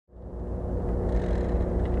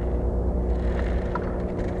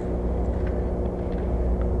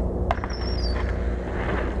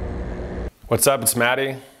What's up, it's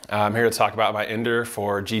Matty. I'm here to talk about my ender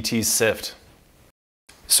for GT Sift.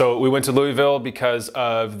 So we went to Louisville because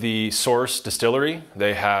of the Source Distillery.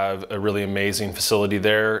 They have a really amazing facility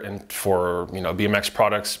there and for BMX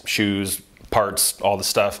products, shoes, parts, all the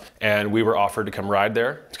stuff. And we were offered to come ride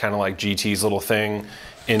there. It's kind of like GT's little thing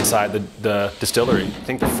inside the distillery. I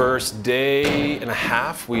think the first day and a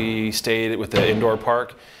half we stayed with the indoor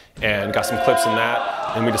park and got some clips in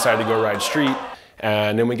that. And we decided to go ride street.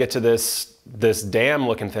 And then we get to this dam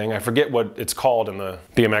looking thing. I forget what it's called in the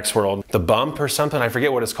BMX world. The bump or something, I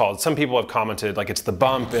forget what it's called. Some people have commented like it's the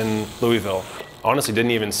bump in Louisville. Honestly,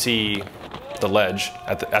 didn't even see the ledge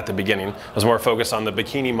at the beginning. I was more focused on the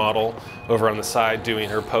bikini model over on the side doing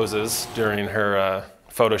her poses during her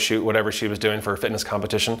photo shoot, whatever she was doing for a fitness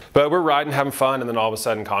competition. But we're riding, having fun, and then all of a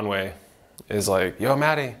sudden Conway is like, yo,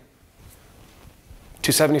 Matty,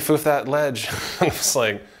 270 foof that ledge. I was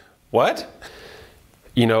like, what?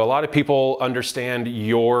 You know, a lot of people understand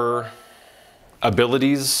your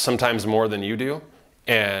abilities sometimes more than you do,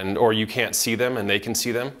 or you can't see them and they can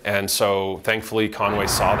see them. And so thankfully Conway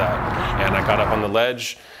saw that and I got up on the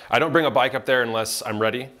ledge. I don't bring a bike up there unless I'm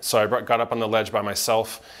ready. So I got up on the ledge by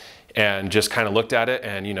myself and just kind of looked at it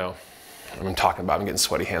and I'm getting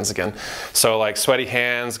sweaty hands again. So like sweaty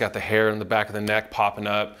hands, got the hair in the back of the neck popping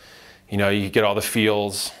up, you get all the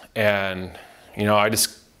feels and I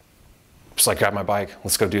just like, grab my bike,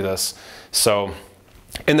 let's go do this. So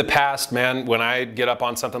in the past, man, when I get up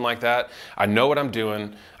on something like that, I know what I'm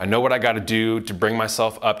doing. I know what I got to do to bring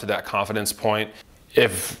myself up to that confidence point.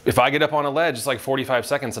 If I get up on a ledge, it's like 45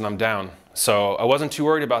 seconds and I'm down. So I wasn't too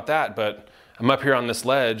worried about that, but I'm up here on this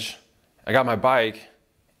ledge. I got my bike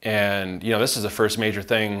and this is the first major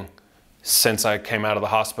thing since I came out of the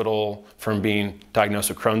hospital from being diagnosed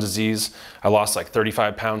with Crohn's disease. I lost like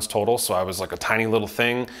 35 pounds total, so I was like a tiny little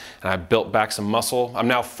thing, and I built back some muscle. I'm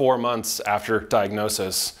now 4 months after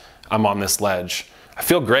diagnosis. I'm on this ledge. I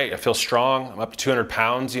feel great, I feel strong. I'm up to 200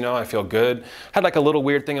 pounds, I feel good. I had like a little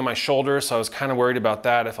weird thing in my shoulder, so I was kind of worried about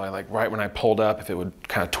that. If I right when I pulled up, if it would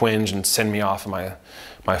kind of twinge and send me off of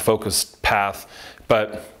my focused path.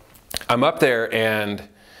 But I'm up there and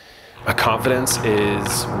my confidence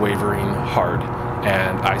is wavering hard,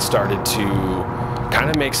 and I started to kind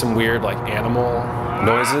of make some weird like animal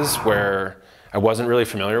noises where I wasn't really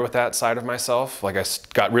familiar with that side of myself. Like I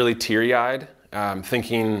got really teary-eyed,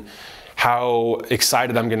 thinking how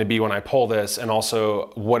excited I'm gonna be when I pull this, and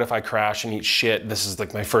also what if I crash and eat shit? This is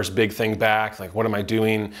like my first big thing back. Like what am I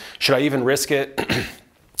doing? Should I even risk it?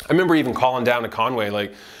 I remember even calling down to Conway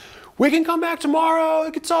like, we can come back tomorrow,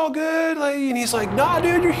 like it's all good. And he's like, nah,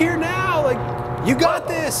 dude, you're here now. Like, you got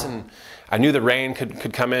this. And I knew the rain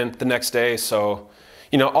could come in the next day. So,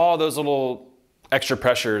 all those little extra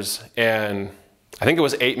pressures. And I think it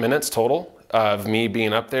was 8 minutes total of me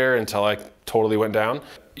being up there until I totally went down.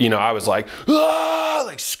 I was like, ah,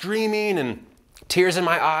 like screaming and tears in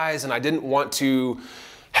my eyes. And I didn't want to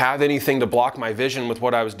have anything to block my vision with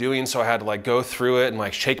what I was doing. So I had to like go through it and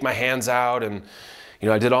like shake my hands out. And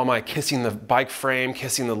I did all my kissing the bike frame,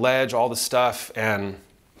 kissing the ledge, all the stuff. And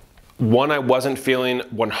one, I wasn't feeling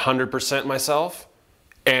 100% myself.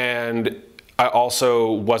 And I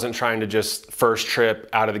also wasn't trying to just first trip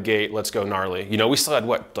out of the gate, let's go gnarly. We still had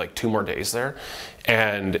what, like 2 more days there.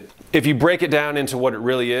 And if you break it down into what it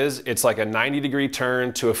really is, it's like a 90-degree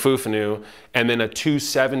turn to a foofanu and then a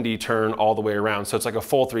 270 turn all the way around. So it's like a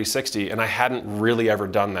full 360. And I hadn't really ever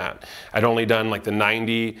done that. I'd only done like the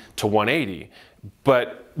 90 to 180.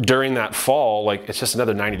 But during that fall, like it's just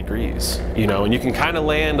another 90 degrees, and you can kind of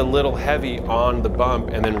land a little heavy on the bump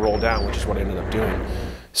and then roll down, which is what I ended up doing.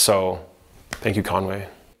 So thank you, Conway.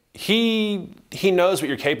 He knows what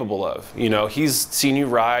you're capable of. He's seen you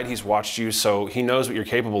ride, he's watched you, so he knows what you're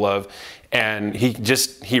capable of. And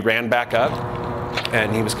he ran back up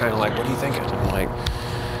and he was kind of like, what are you thinking? I'm like,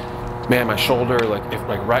 man, my shoulder,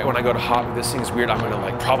 right when I go to hop, this thing's weird, I'm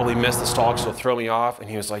gonna probably miss the stall because it'll throw me off. And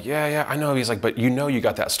he was like, yeah, I know. He's like, but you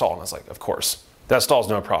got that stall. And I was like, of course, that stall's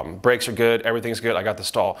no problem. Brakes are good, everything's good, I got the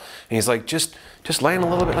stall. And he's like, just land a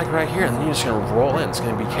little bit like right here and then you're just gonna roll in, it's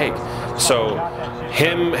gonna be cake. So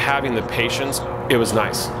him having the patience, it was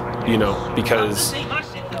nice, because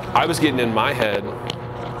I was getting in my head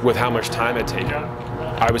with how much time I'd taken.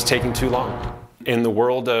 I was taking too long. In the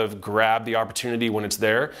world of grab the opportunity when it's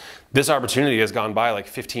there, this opportunity has gone by like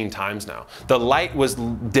 15 times now. The light was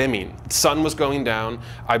dimming, sun was going down.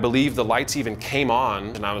 I believe the lights even came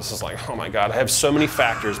on and I was just like, oh my God, I have so many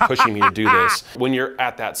factors pushing me to do this. When you're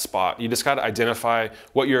at that spot, you just gotta identify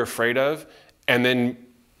what you're afraid of and then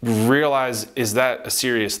realize, is that a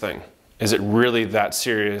serious thing? Is it really that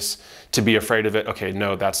serious to be afraid of it? Okay,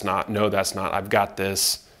 no, that's not. No, that's not. I've got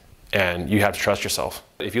this. and you have to trust yourself.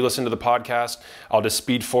 If you listen to the podcast, I'll just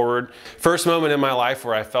speed forward. First moment in my life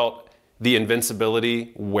where I felt the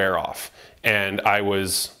invincibility wear off, and I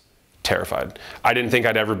was terrified. I didn't think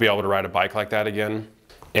I'd ever be able to ride a bike like that again,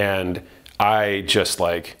 and I just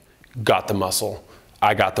like got the muscle,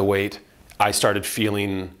 I got the weight, I started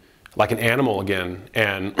feeling like an animal again,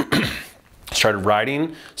 and started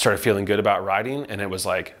riding, started feeling good about riding, and it was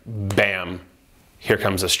like, bam, here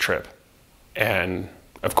comes this trip. And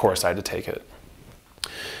of course I had to take it.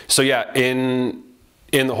 So yeah, in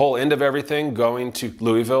the whole end of everything, going to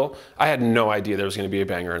Louisville, I had no idea there was gonna be a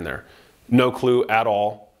banger in there. No clue at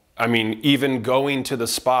all. I mean, even going to the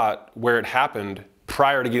spot where it happened,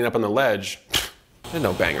 prior to getting up on the ledge, there's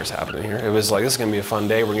no bangers happening here. It was like, this is gonna be a fun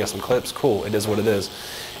day, we're gonna get some clips, cool, it is what it is.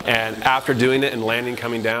 And after doing it and landing,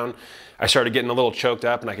 coming down, I started getting a little choked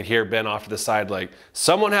up, and I could hear Ben off to the side like,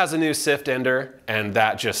 someone has a new sift ender, and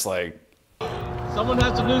that just like, someone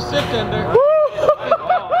has a new sift ender.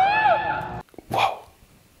 Whoa.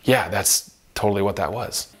 Yeah, that's totally what that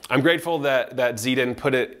was. I'm grateful that Z didn't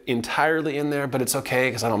put it entirely in there, but it's okay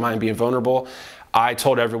because I don't mind being vulnerable. I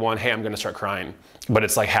told everyone, hey, I'm gonna start crying, but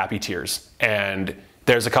it's like happy tears. And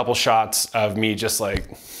there's a couple shots of me just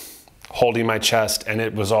like holding my chest, and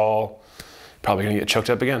it was all probably gonna get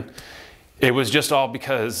choked up again. It was just all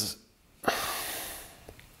because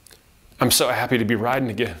I'm so happy to be riding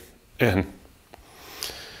again. And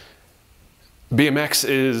BMX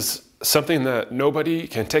is something that nobody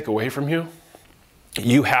can take away from you.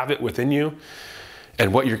 You have it within you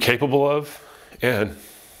and what you're capable of. And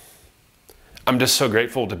I'm just so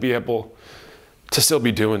grateful to be able to still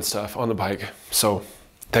be doing stuff on the bike. So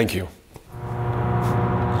thank you.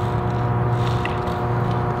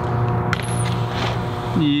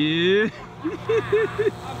 Yeah.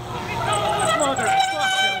 Motherfucker,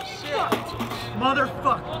 shit.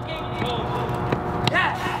 Motherfucker.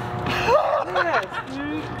 Yes,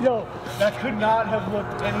 dude. Yo, that could not have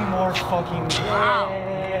looked any more fucking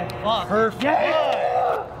perfect.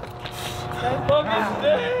 Yeah. That fucking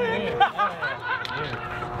thing.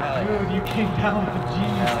 Dude, you came down with a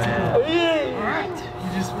genius too. Yeah. You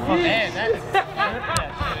just fucking. Man, that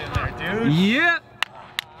shit in there, dude. Yep.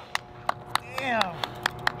 Damn.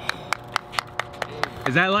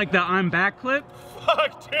 Is that like the I'm back clip?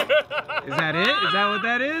 Fuck, dude. Is that it? Is that what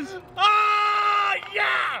that is? Oh,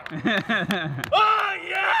 yeah! Oh,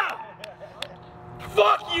 yeah!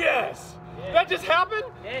 Fuck yes! That just happened?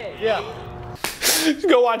 Yeah.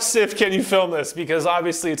 Go watch Sif, Can You Film This? Because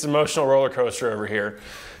obviously it's an emotional roller coaster over here.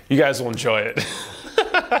 You guys will enjoy it.